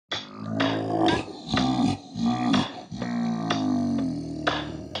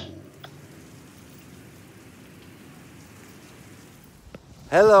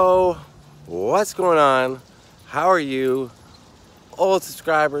Hello, what's going on? How are you? Old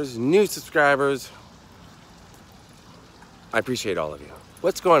subscribers, new subscribers. I appreciate all of you.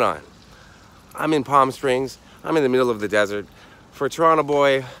 What's going on? I'm in Palm Springs. I'm in the middle of the desert. For a Toronto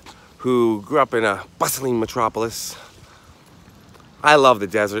boy who grew up in a bustling metropolis, I love the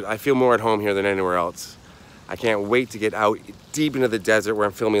desert. I feel more at home here than anywhere else. I can't wait to get out deep into the desert where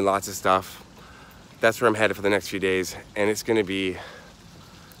I'm filming lots of stuff. That's where I'm headed for the next few days, and it's gonna be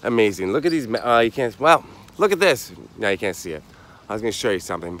amazing. Look at these, you can't, well, look at this. Now you can't see it. I was gonna show you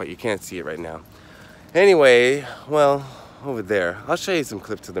something, but you can't see it right now. Anyway, well, over there, I'll show you some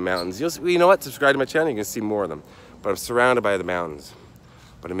clips of the mountains. You know what, subscribe to my channel, you can see more of them. But I'm surrounded by the mountains.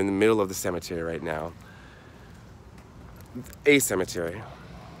 But I'm in the middle of the cemetery right now. A cemetery.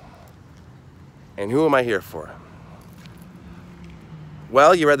 And who am I here for?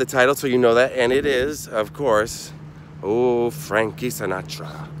 Well, you read the title, so you know that, and it is, of course, oh, Frankie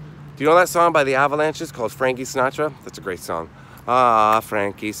Sinatra. Do you know that song by the Avalanches called Frankie Sinatra? That's a great song. Ah,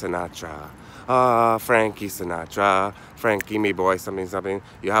 Frankie Sinatra. Ah, Frankie Sinatra. Frankie, me boy, something, something.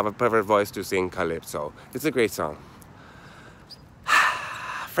 You have a perfect voice to sing calypso. It's a great song.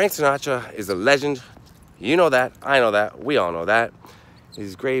 Frank Sinatra is a legend. You know that. I know that. We all know that.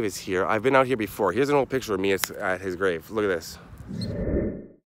 His grave is here. I've been out here before. Here's an old picture of me at his grave. Look at this.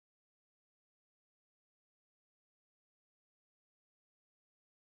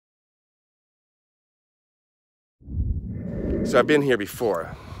 So I've been here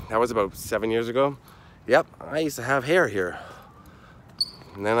before. That was about 7 years ago. Yep, I used to have hair here.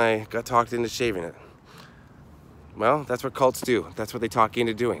 And then I got talked into shaving it. Well, that's what cults do. That's what they talk you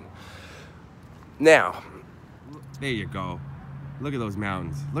into doing. Now, there you go. Look at those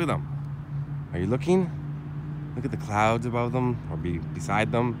mountains. Look at them. Are you looking? Look at the clouds above them, or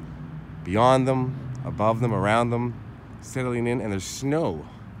beside them, beyond them, above them, around them, settling in, and there's snow.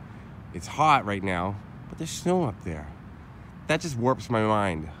 It's hot right now, but there's snow up there. That just warps my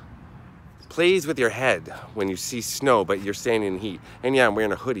mind. Plays with your head when you see snow, but you're standing in the heat. And yeah, I'm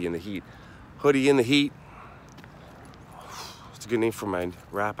wearing a hoodie in the heat. Hoodie in the heat. It's a good name for my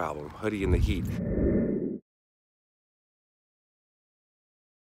rap album, Hoodie in the Heat.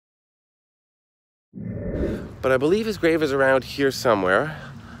 But I believe his grave is around here somewhere,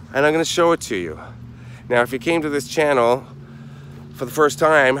 and I'm gonna show it to you. Now, if you came to this channel for the first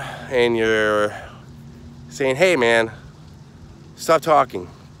time and you're saying, hey man, stop talking,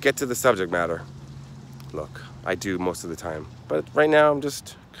 get to the subject matter. Look, I do most of the time, but right now I'm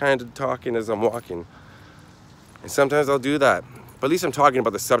just kind of talking as I'm walking. And sometimes I'll do that, but at least I'm talking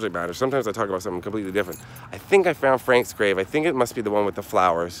about the subject matter. Sometimes I talk about something completely different. I think I found Frank's grave. I think it must be the one with the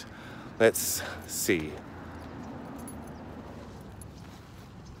flowers. Let's see.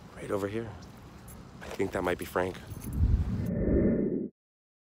 Right over here. I think that might be Frank.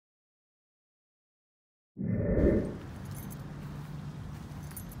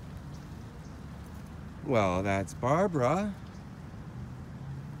 Well, that's Barbara.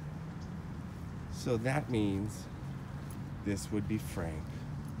 So that means this would be Frank.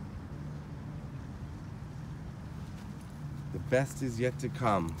 The best is yet to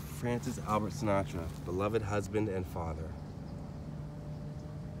come. Francis Albert Sinatra, beloved husband and father.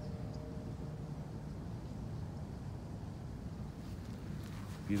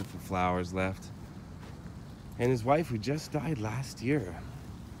 Beautiful flowers left. And his wife, who just died last year.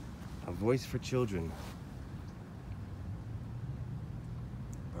 A voice for children.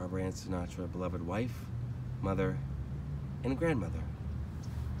 Barbara Ann Sinatra, beloved wife, mother, and grandmother.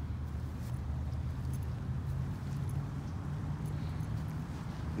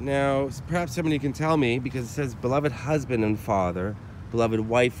 Now, perhaps somebody can tell me, because it says beloved husband and father, beloved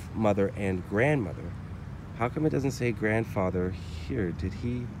wife, mother, and grandmother. How come it doesn't say grandfather here?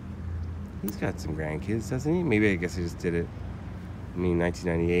 He's got some grandkids, doesn't he? Maybe I guess he just did it. I mean,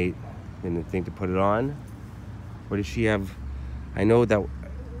 1998, didn't think to put it on. Or does she have, I know that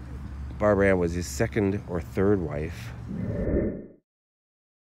Barbara Ann was his second or third wife.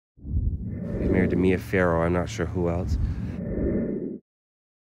 He's married to Mia Farrow, I'm not sure who else.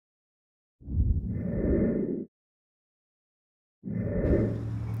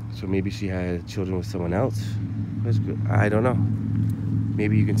 So maybe she had children with someone else. I don't know.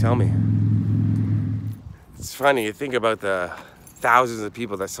 Maybe you can tell me. It's funny, you think about the thousands of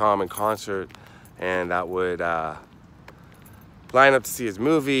people that saw him in concert and that would line up to see his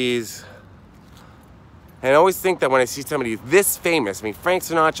movies. And I always think that when I see somebody this famous, I mean, Frank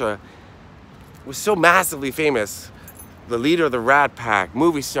Sinatra was so massively famous, the leader of the Rat Pack,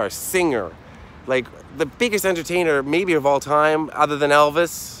 movie star, singer, like the biggest entertainer maybe of all time other than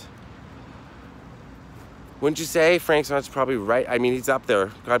Elvis. Wouldn't you say Frank Sinatra's probably right? I mean, he's up there.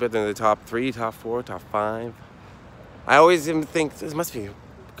 Probably up there in the top 3, top 4, top 5. I always even think there must be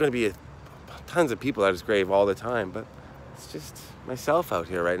going to be tons of people at his grave all the time, but it's just myself out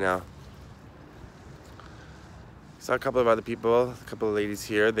here right now. Saw a couple of other people, a couple of ladies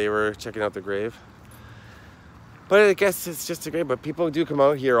here. They were checking out the grave. But I guess it's just a grave. But people do come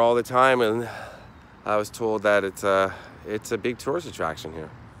out here all the time, and I was told that it's a big tourist attraction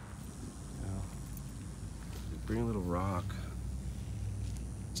here. Bring a little rock,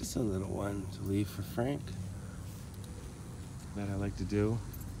 just a little one to leave for Frank. That I like to do.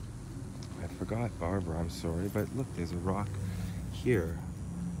 I forgot Barbara, I'm sorry, but look, there's a rock here.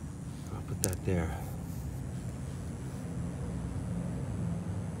 I'll put that there.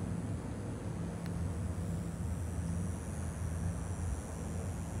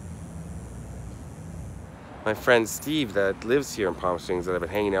 My friend Steve that lives here in Palm Springs that I've been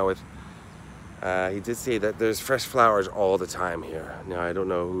hanging out with, he did say that there's fresh flowers all the time here. Now, I don't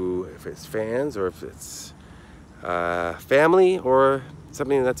know if it's fans or if it's family or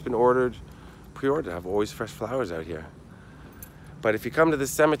something that's been pre-ordered. I have always fresh flowers out here. But if you come to the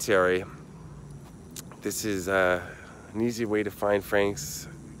cemetery, this is an easy way to find Frank's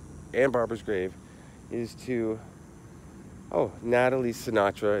and Barbara's grave is to, oh, Natalie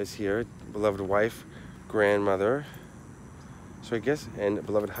Sinatra is here, beloved wife, grandmother. So I guess, and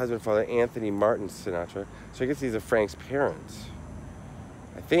beloved husband, father, Anthony Martin Sinatra. So I guess these are Frank's parents.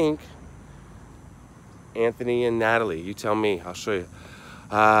 I think. Anthony and Natalie, you tell me, I'll show you.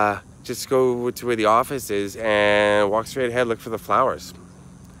 Just go to where the office is and walk straight ahead, look for the flowers.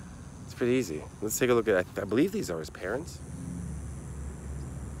 It's pretty easy. Let's take a look at, I believe these are his parents.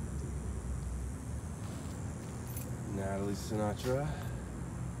 Natalie Sinatra.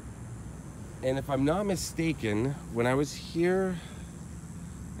 And if I'm not mistaken, when I was here,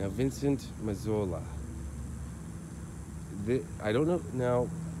 now Vincent Mazzola. I don't know, now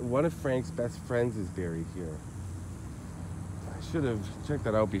one of Frank's best friends is buried here. I should have checked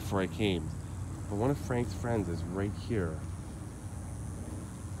that out before I came. But one of Frank's friends is right here.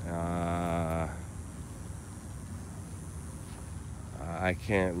 I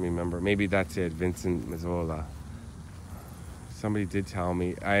can't remember. Maybe that's it, Vincent Mazzola. Somebody did tell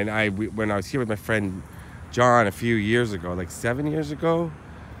me, and when I was here with my friend John a few years ago, like 7 years ago,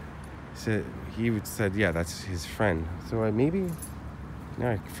 said yeah, that's his friend. So maybe now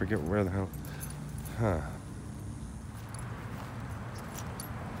I forget where the hell,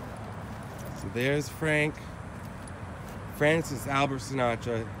 So there's Francis Albert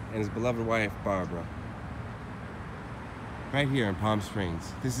Sinatra, and his beloved wife Barbara. Right here in Palm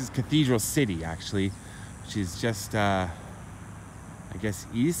Springs. This is Cathedral City, actually, which is just I guess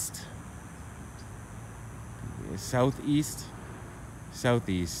east, southeast,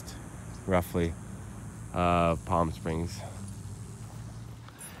 roughly, of Palm Springs.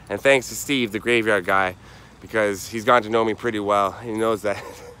 And thanks to Steve, the graveyard guy, because he's gotten to know me pretty well. He knows that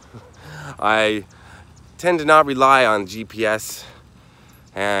I tend to not rely on GPS,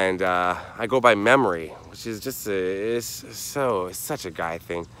 and I go by memory, which is just it's such a guy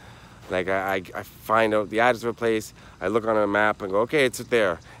thing. Like I find out the address of a place, I look on a map and go, okay, it's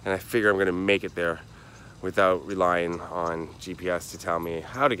there. And I figure I'm gonna make it there without relying on GPS to tell me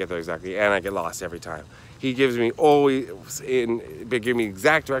how to get there exactly. And I get lost every time. He gives me give me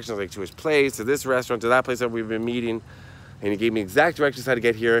exact directions, like to his place, to this restaurant, to that place that we've been meeting. And he gave me exact directions how to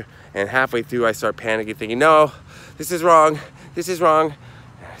get here. And halfway through I start panicking, thinking, no, this is wrong, this is wrong.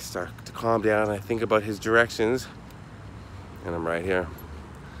 And I start to calm down and I think about his directions. And I'm right here.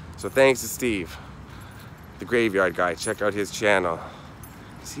 So thanks to Steve, the graveyard guy. Check out his channel.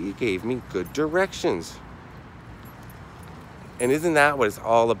 He gave me good directions. And isn't that what it's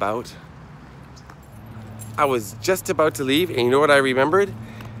all about? I was just about to leave, and you know what I remembered?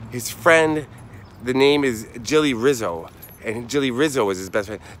 His friend, the name is Jilly Rizzo. And Jilly Rizzo is his best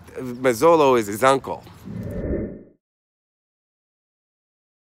friend. Mazzolo is his uncle.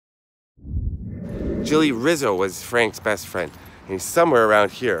 Jilly Rizzo was Frank's best friend. And he's somewhere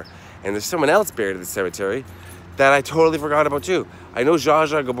around here. And there's someone else buried in the cemetery that I totally forgot about too. I know Zsa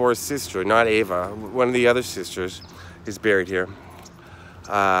Zsa Gabor's sister, not Ava, one of the other sisters, is buried here.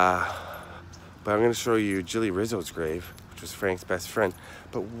 But I'm gonna show you Jilly Rizzo's grave, which was Frank's best friend.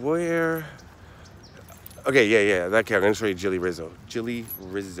 But where? Okay, yeah, okay, I'm gonna show you Jilly Rizzo. Jilly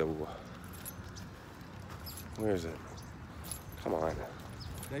Rizzo. Where is it? Come on.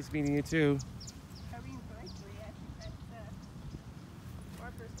 Nice meeting you too.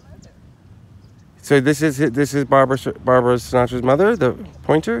 So this is Barbara Sinatra's mother, the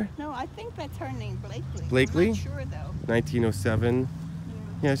pointer? No, I think that's her name, Blakely. Blakely? I'm not sure though. 1907.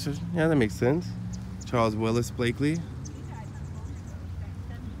 Yeah, that makes sense. Charles Willis Blakely.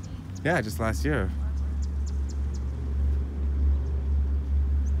 Yeah, just last year.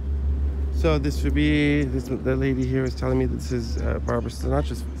 So this would be, the lady here is telling me this is Barbara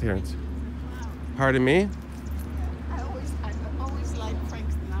Sinatra's parents. Pardon me? I've always liked Frank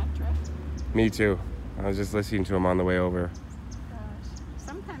Sinatra. Me too. I was just listening to him on the way over. Gosh,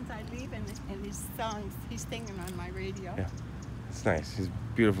 sometimes I leave and his songs, he's singing on my radio. Yeah, it's nice. His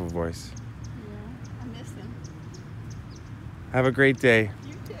beautiful voice. Yeah, I miss him. Have a great day.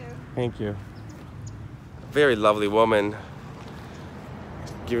 You too. Thank you. Very lovely woman.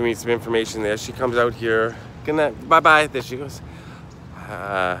 Giving me some information there. She comes out here. Good night. Bye-bye. There she goes.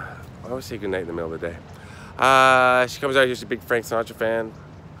 I always say good night in the middle of the day. She comes out here. She's a big Frank Sinatra fan.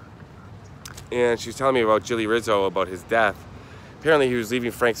 And she was telling me about Jilly Rizzo, about his death. Apparently he was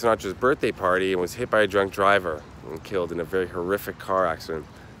leaving Frank Sinatra's birthday party and was hit by a drunk driver and killed in a very horrific car accident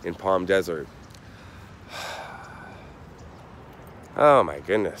in Palm Desert. Oh my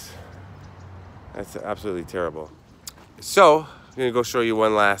goodness. That's absolutely terrible. So, I'm gonna go show you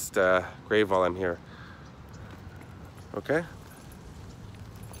one last grave while I'm here. Okay?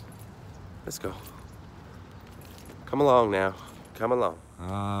 Let's go. Come along now. Come along.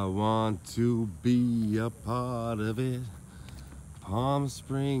 I want to be a part of it. Palm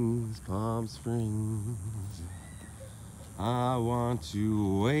Springs, Palm Springs. I want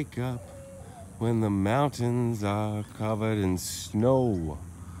to wake up when the mountains are covered in snow.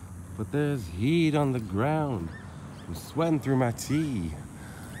 But there's heat on the ground. I'm sweating through my tea.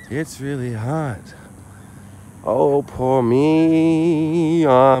 It's really hot. Oh, poor me.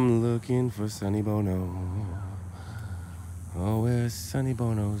 I'm looking for Sonny Bono. Oh, where's Sonny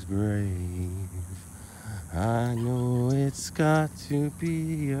Bono's grave? I know it's got to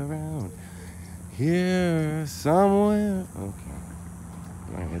be around here somewhere. Okay,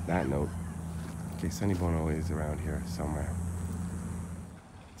 I'm gonna hit that note. Okay, Sonny Bono is around here somewhere.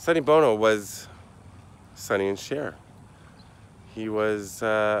 Sonny Bono was Sonny and Cher. He was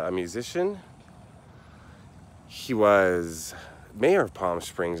a musician. He was mayor of Palm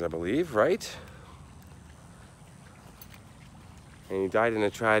Springs, I believe, right? And he died in a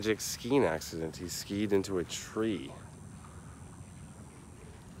tragic skiing accident. He skied into a tree.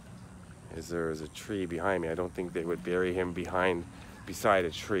 As there is a tree behind me. I don't think they would bury him beside a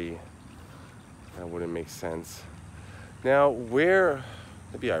tree. That wouldn't make sense. Now, that'd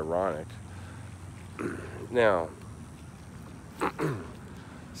be ironic. Now,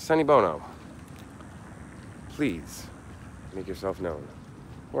 Sonny Bono, please make yourself known.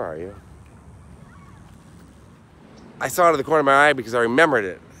 Where are you? I saw it out of the corner of my eye because I remembered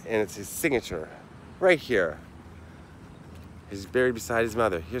it, and it's his signature, right here. He's buried beside his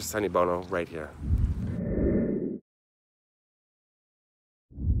mother. Here's Sonny Bono, right here.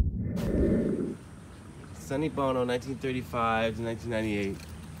 Sonny Bono, 1935 to 1998,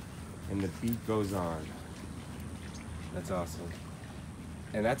 and the beat goes on. That's awesome.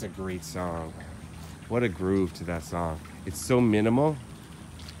 And that's a great song. What a groove to that song. It's so minimal,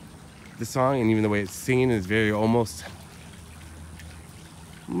 the song, and even the way it's singing is very almost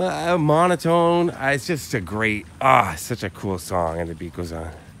monotone. It's just a great, such a cool song, and the beat goes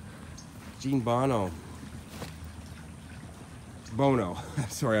on. Gene Bono. Bono.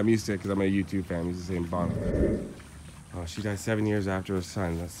 Sorry, I'm used to it because I'm a YouTube fan. I'm used to saying Bono. Oh, she died 7 years after her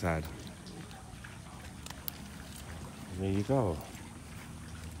son. That's sad. There you go.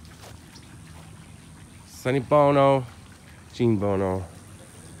 Sonny Bono, Gene Bono.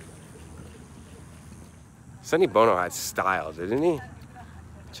 Sonny Bono had style, didn't he?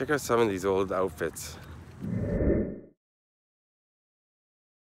 Check out some of these old outfits.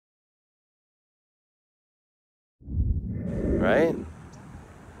 Right?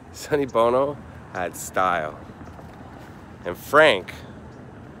 Sonny Bono had style. And Frank,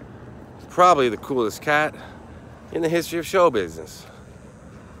 probably the coolest cat in the history of show business.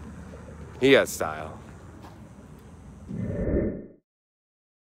 He had style.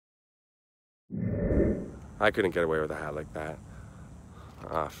 I couldn't get away with a hat like that.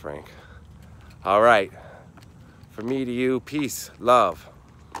 Frank. All right. From me to you, peace, love.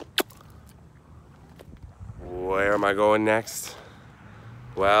 Where am I going next?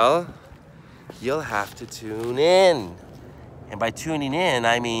 Well, you'll have to tune in. And by tuning in,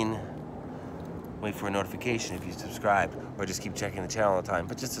 I mean wait for a notification if you subscribe, or just keep checking the channel all the time.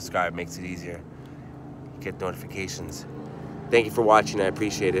 But just subscribe makes it easier. Get notifications. Thank you for watching. I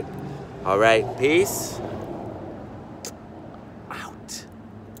appreciate it. All right, peace.